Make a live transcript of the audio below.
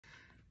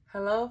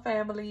Hello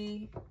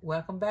family,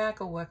 welcome back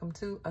or welcome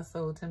to A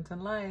Soul Tempting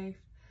Life.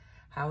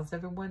 How's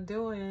everyone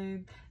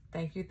doing?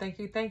 Thank you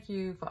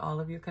for all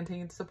of your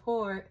continued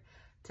support.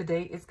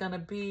 Today is going to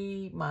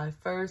be my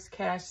first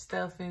cash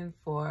stuffing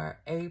for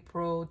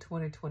April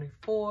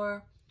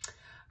 2024.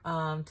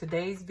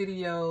 Today's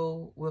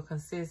video will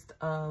consist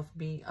of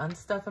me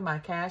unstuffing my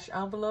cash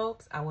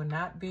envelopes. I will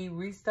not be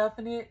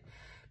restuffing it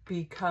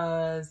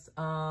because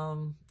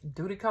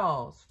duty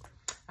calls.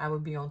 I will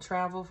be on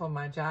travel for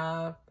my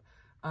job.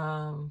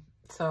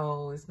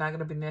 So it's not going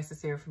to be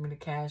necessary for me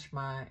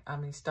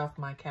to stuff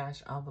my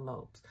cash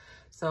envelopes.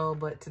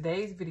 But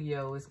today's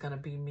video is going to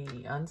be me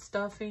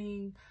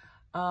unstuffing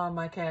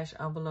my cash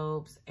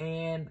envelopes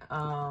and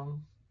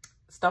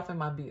stuffing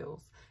my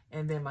bills.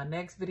 And then my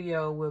next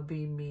video will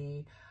be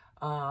me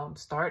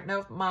starting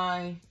up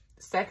my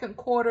second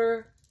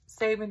quarter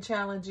saving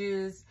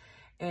challenges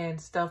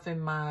and stuffing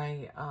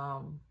my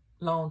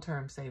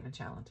long-term saving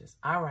challenges.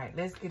 All right,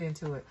 let's get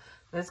into it.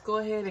 Let's go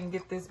ahead and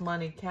get this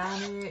money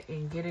counted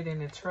and get it in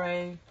the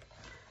tray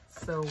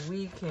so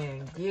we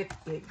can get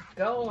it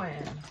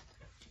going.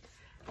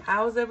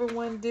 How's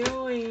everyone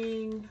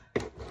doing?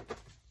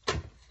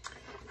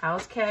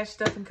 How's cash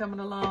stuffing coming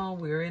along?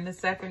 We're in the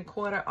second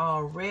quarter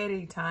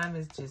already. Time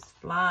is just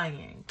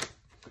flying.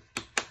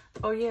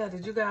 Oh yeah,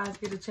 did you guys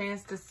get a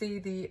chance to see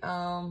the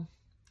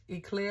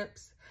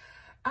eclipse?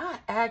 I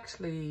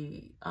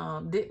actually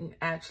didn't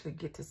actually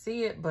get to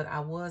see it, but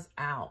I was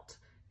out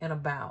and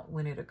about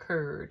when it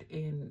occurred,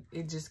 and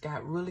it just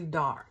got really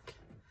dark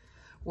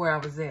where I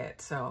was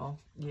at. So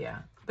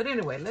yeah, but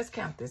anyway, let's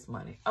count this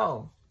money.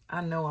 Oh,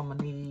 I know I'm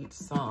gonna need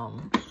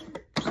some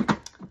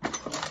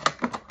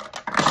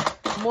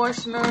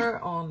moistener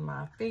on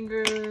my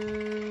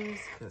fingers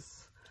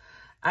because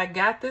I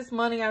got this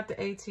money out the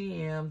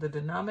ATM. The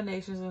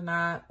denominations are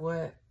not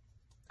what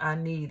I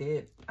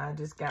needed. I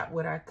just got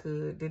what I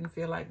could. Didn't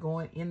feel like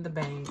going in the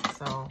bank.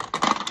 So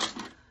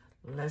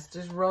let's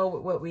just roll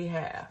with what we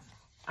have.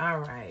 All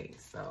right.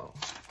 So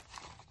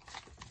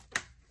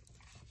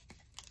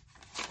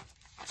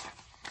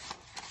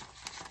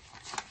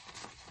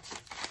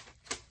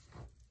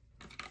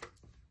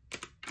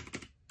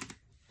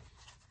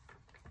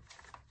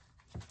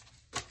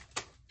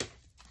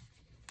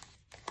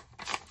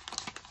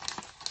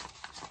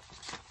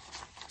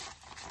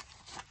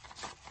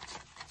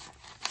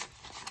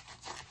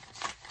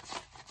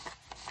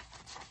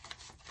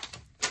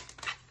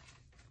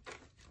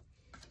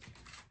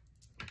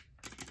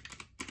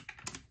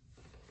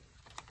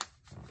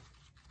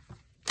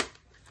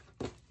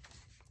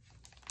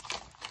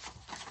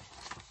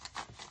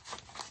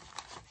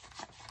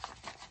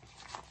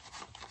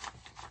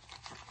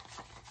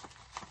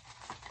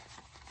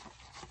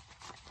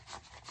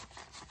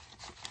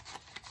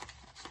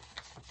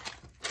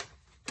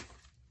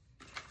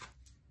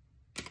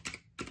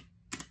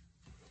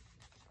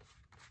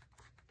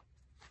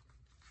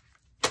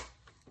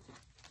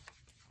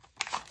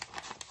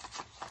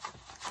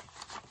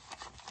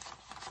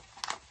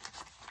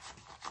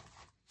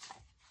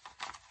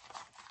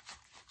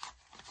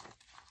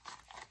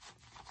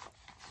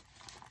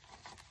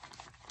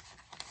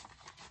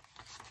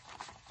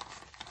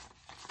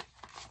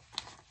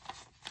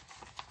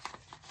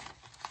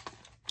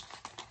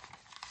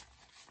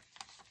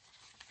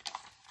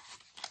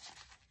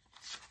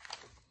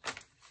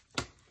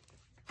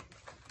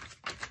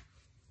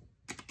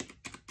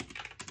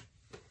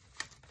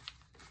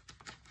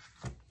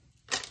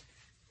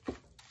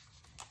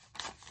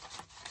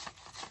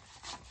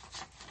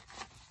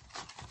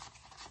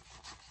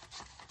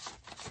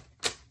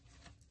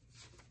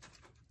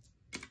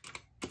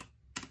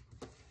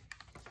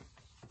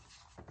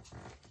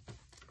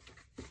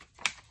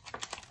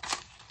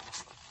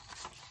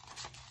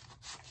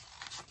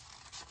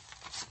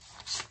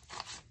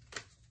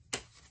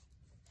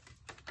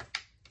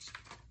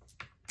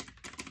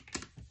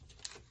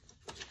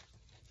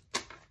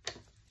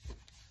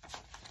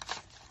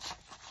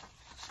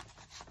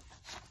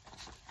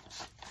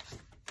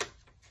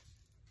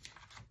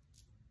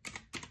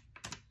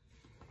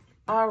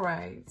all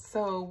right,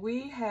 so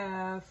we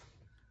have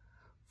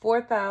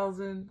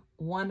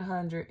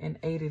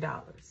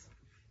 $4,180.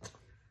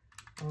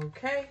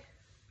 Okay,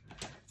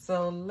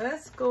 so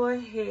let's go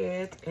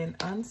ahead and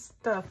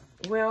unstuff.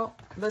 Well,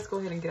 let's go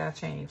ahead and get our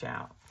change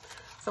out.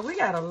 So we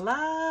got a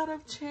lot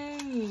of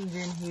change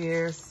in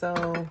here.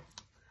 So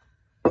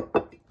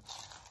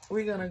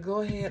we're gonna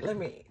go ahead. Let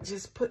me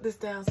just put this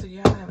down so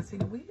y'all haven't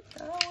seen it. We're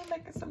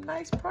making some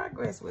nice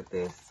progress with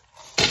this.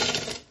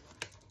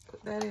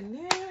 Put that in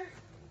there.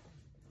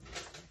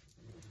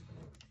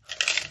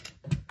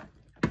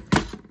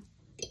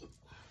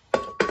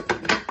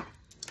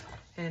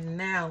 And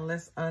now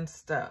let's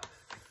unstuff.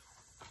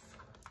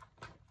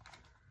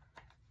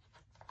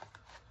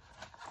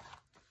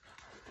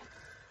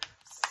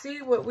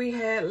 See what we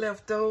had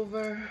left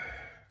over.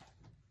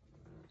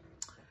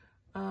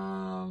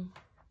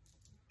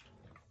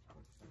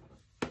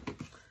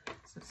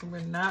 Since we're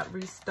not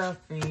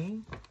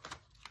restuffing,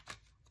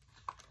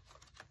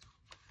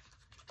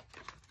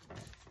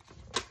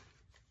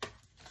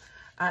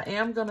 I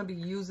am going to be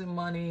using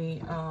money.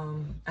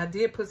 I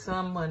did put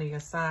some money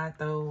aside,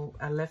 though.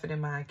 I left it in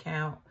my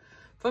account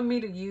for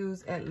me to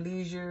use at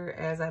leisure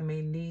as I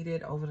may need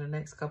it over the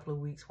next couple of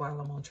weeks while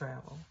I'm on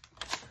travel.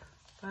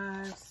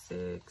 5,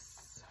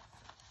 6.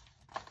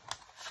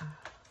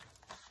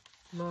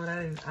 Lord,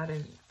 I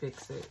didn't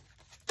fix it.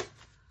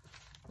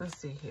 Let's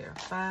see here.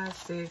 5,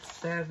 6,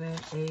 7,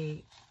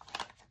 8,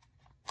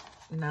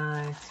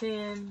 9,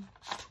 10,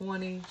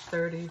 20,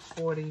 30,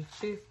 40,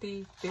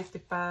 50,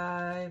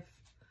 55,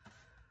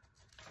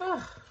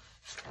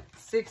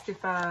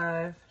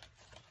 65.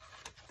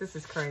 This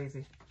is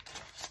crazy.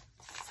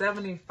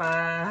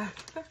 75,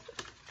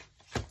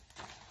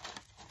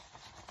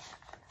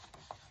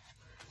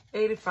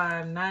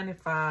 85,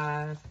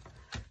 95,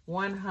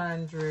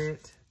 100,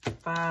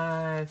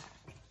 5,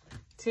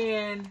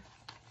 10,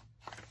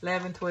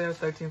 11, 12,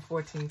 13,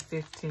 14,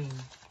 15.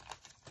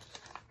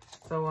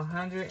 So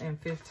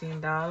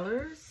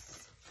 $115.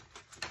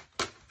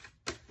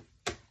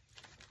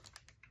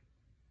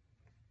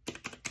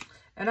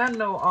 And I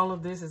know all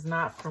of this is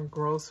not from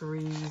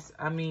groceries.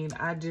 I mean,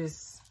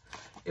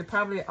 it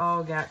probably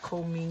all got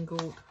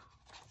commingled.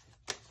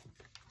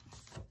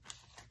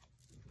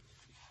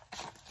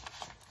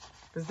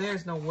 Because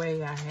there's no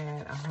way I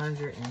had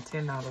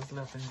 $110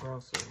 left in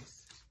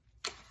groceries.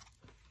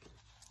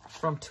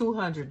 From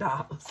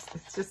 $200.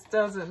 It just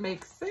doesn't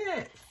make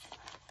sense.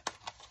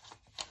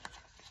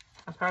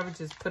 I probably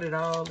just put it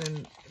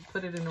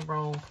in the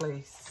wrong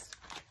place.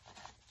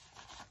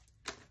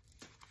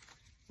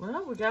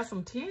 Well, we got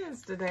some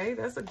 10s today.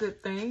 That's a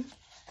good thing.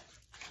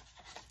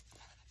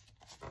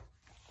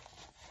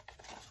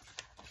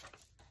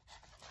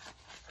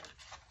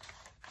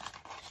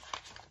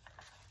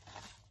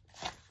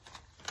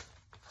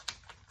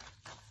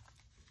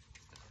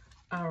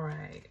 All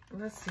right,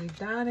 let's see,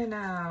 dining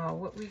out.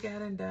 What we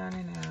got in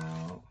dining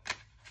out?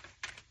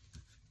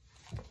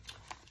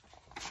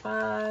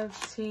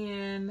 5,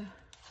 10,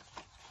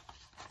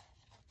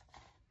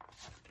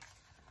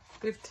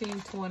 15,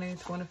 20,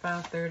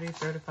 25, 30,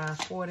 35,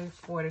 40,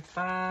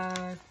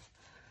 45,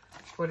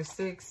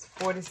 46,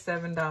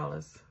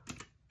 $47.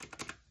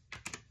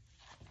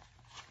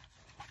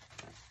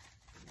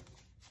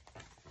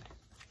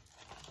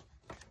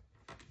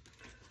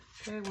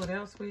 Okay, what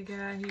else we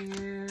got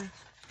here?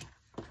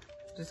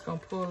 Just gonna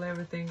pull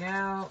everything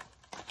out.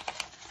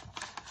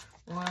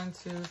 1,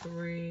 2,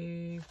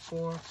 3,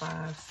 4,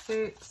 5,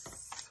 6.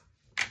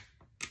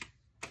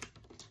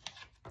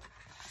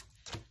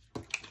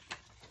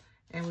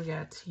 And we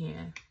got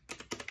 10.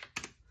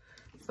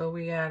 So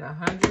we got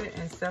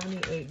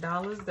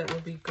 $178 that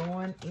will be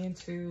going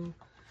into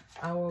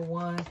our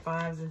 1,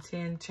 5s, and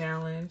 10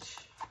 challenge.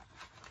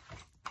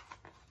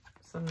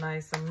 It's a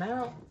nice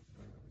amount.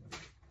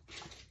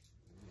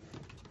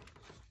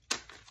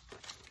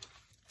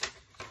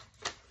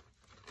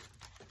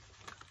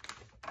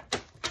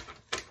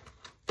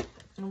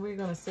 And we're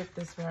gonna sit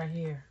this right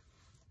here.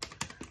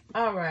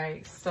 All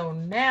right, so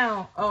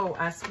now,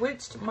 I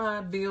switched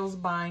my bills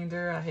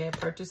binder. I had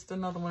purchased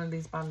another one of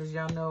these binders.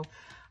 Y'all know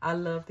I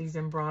love these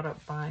embroidered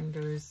up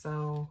binders.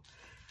 So,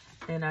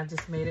 and I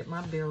just made it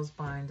my bills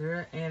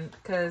binder. And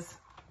because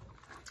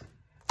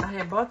I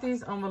had bought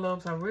these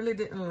envelopes, I really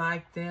didn't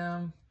like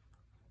them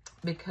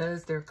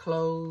because they're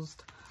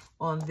closed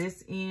on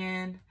this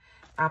end.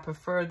 I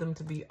prefer them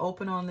to be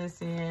open on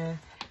this end,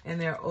 and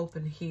they're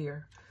open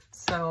here.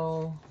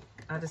 So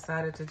I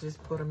decided to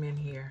just put them in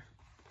here.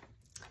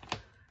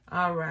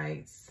 All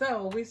right,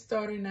 so we're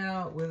starting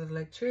out with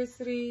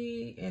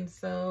electricity, and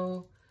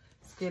so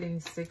it's getting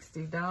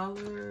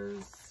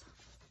 $60.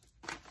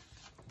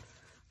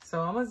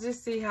 So I'm gonna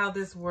just see how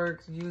this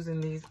works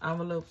using these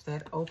envelopes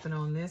that open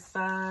on this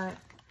side.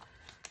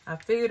 I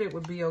figured it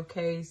would be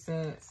okay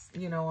since,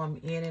 you know, I'm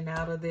in and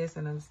out of this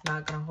and it's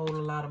not gonna hold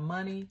a lot of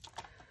money.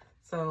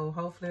 So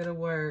hopefully it'll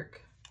work.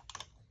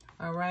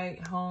 All right,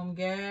 home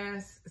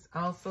gas is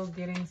also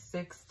getting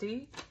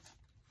 $60.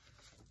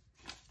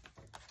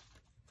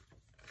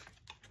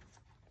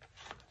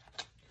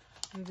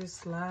 You just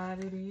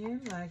slide it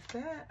in like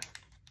that.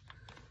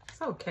 It's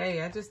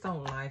okay, I just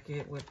don't like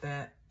it with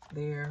that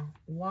there.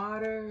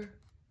 Water,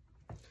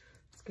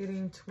 it's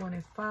getting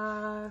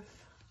 $25.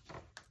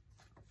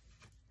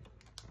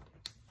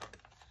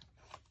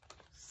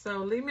 So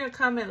leave me a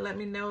comment, let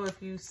me know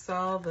if you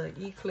saw the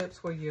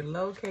eclipse where you're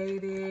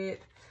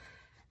located.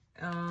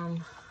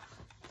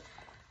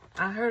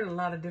 I heard a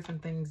lot of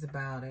different things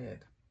about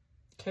it.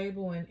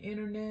 Cable and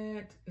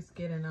internet is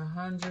getting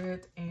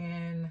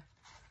 $170.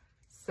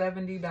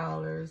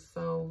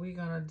 So we're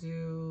gonna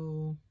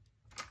do,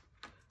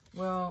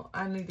 well,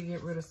 I need to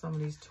get rid of some of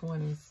these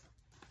 20s.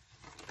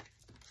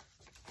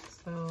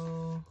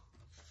 So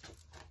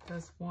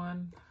that's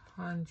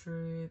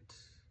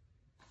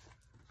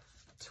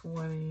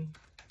 120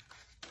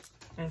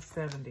 and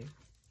 70.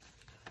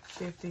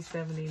 50,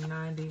 70,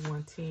 90,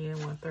 110,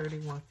 130,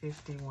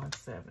 150,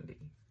 170.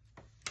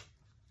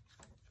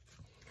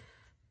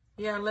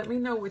 Yeah, let me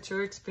know what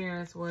your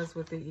experience was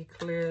with the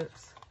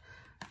eclipse.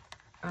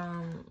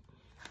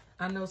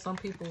 I know some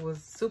people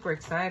was super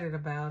excited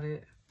about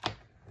it.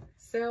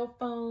 cell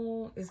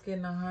phone is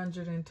getting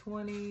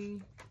 120,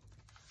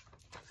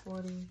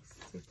 40,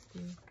 60,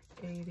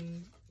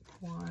 80,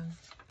 1,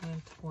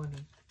 and 20.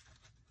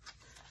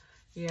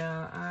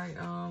 Yeah,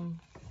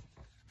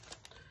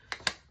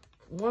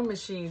 one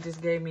machine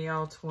just gave me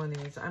all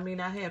 20s. I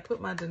mean, I had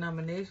put my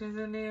denominations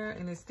in there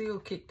and it still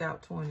kicked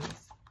out 20s.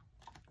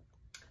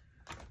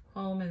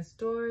 Home and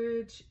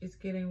storage is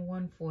getting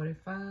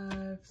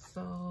 145.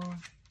 So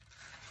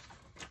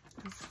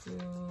let's do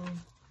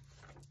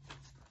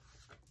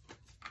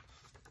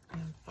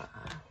and 5.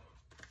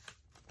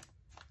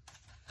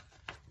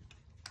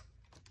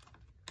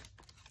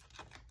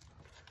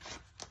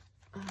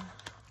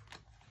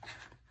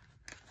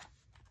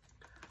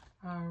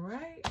 All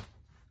right.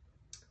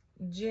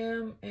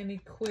 Gym and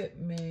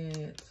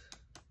equipment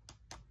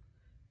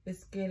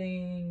is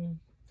getting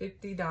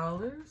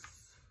 $50.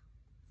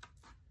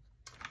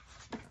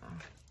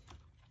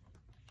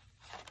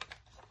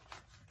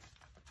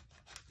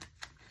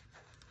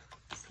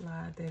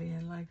 Slide that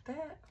in like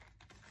that.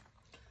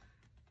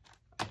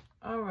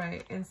 All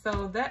right, and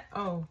so that,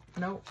 oh,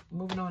 nope,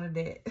 moving on to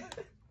that.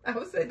 I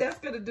would say that's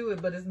gonna do it,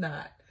 but it's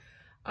not.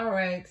 All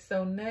right,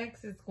 so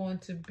next it's going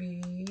to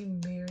be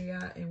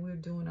Marriott, and we're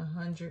doing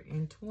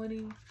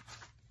 120. We'll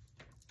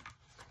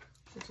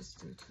just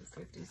do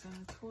 250s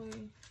on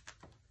 20.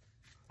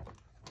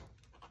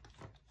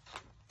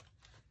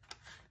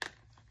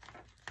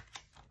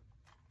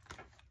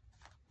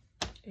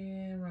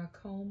 And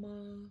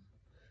Racoma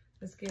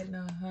is getting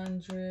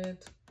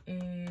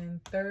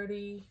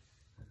 130.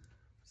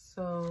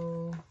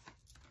 So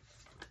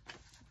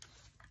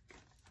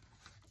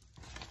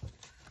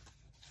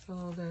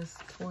that's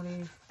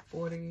 20,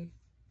 40,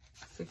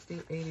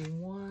 60,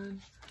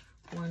 81,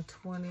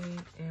 120,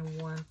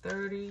 and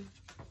 130.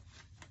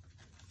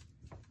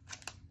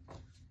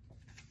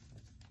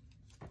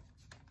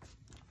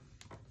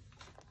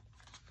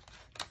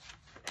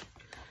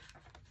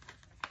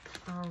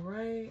 All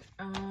right,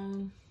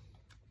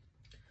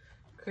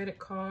 credit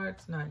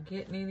cards, not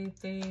getting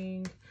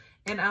anything.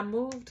 And I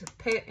moved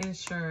pet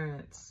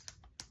insurance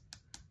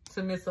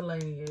to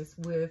miscellaneous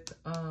with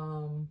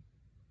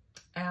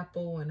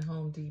Apple and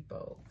Home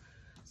Depot.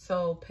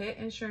 So pet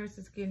insurance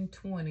is getting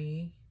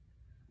 20,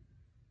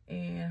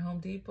 and Home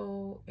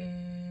Depot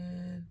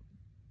and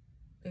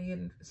they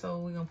getting, so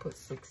we're gonna put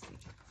 60.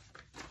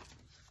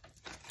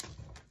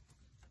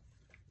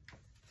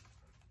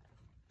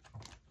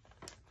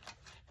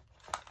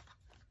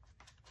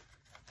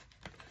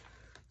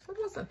 So it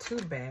wasn't too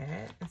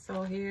bad. And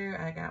so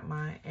here I got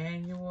my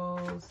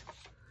annuals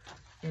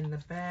in the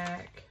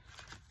back.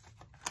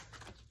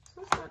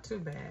 So it's not too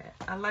bad.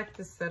 I like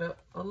this setup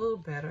a little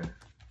better.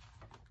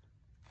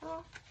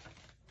 Oh.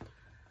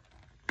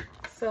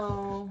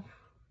 So,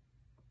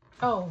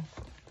 oh,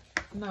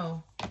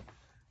 no.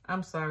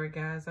 I'm sorry,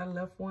 guys. I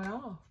left one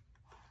off.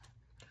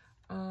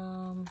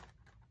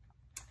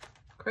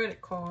 Credit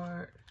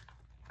card.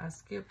 I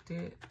skipped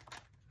it.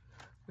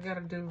 We got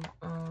to do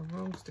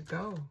rooms to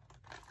go.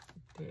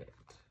 Debt.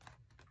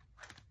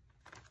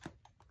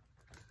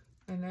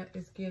 And that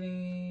is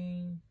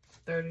getting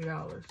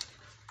 $30.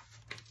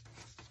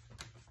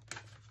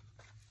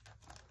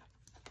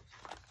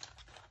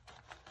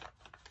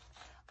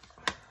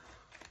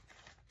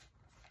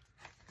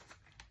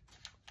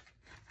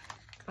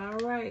 All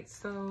right,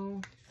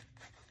 so,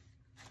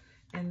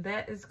 and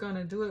that is going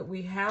to do it.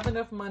 We have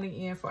enough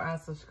money in for our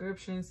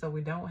subscription, so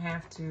we don't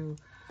have to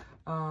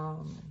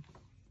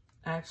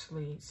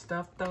actually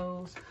stuff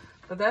those.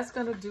 But that's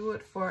going to do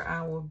it for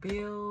our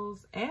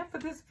bills and for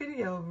this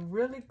video.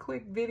 Really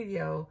quick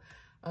video,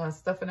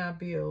 stuffing our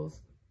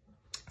bills.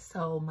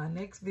 So my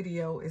next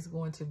video is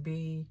going to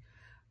be,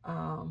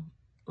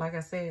 like I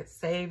said,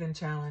 saving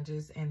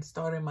challenges and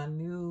starting my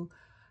new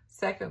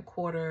second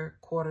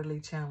quarterly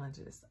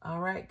challenges. All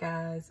right,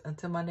 guys,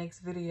 until my next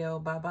video,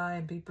 bye-bye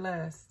and be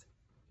blessed.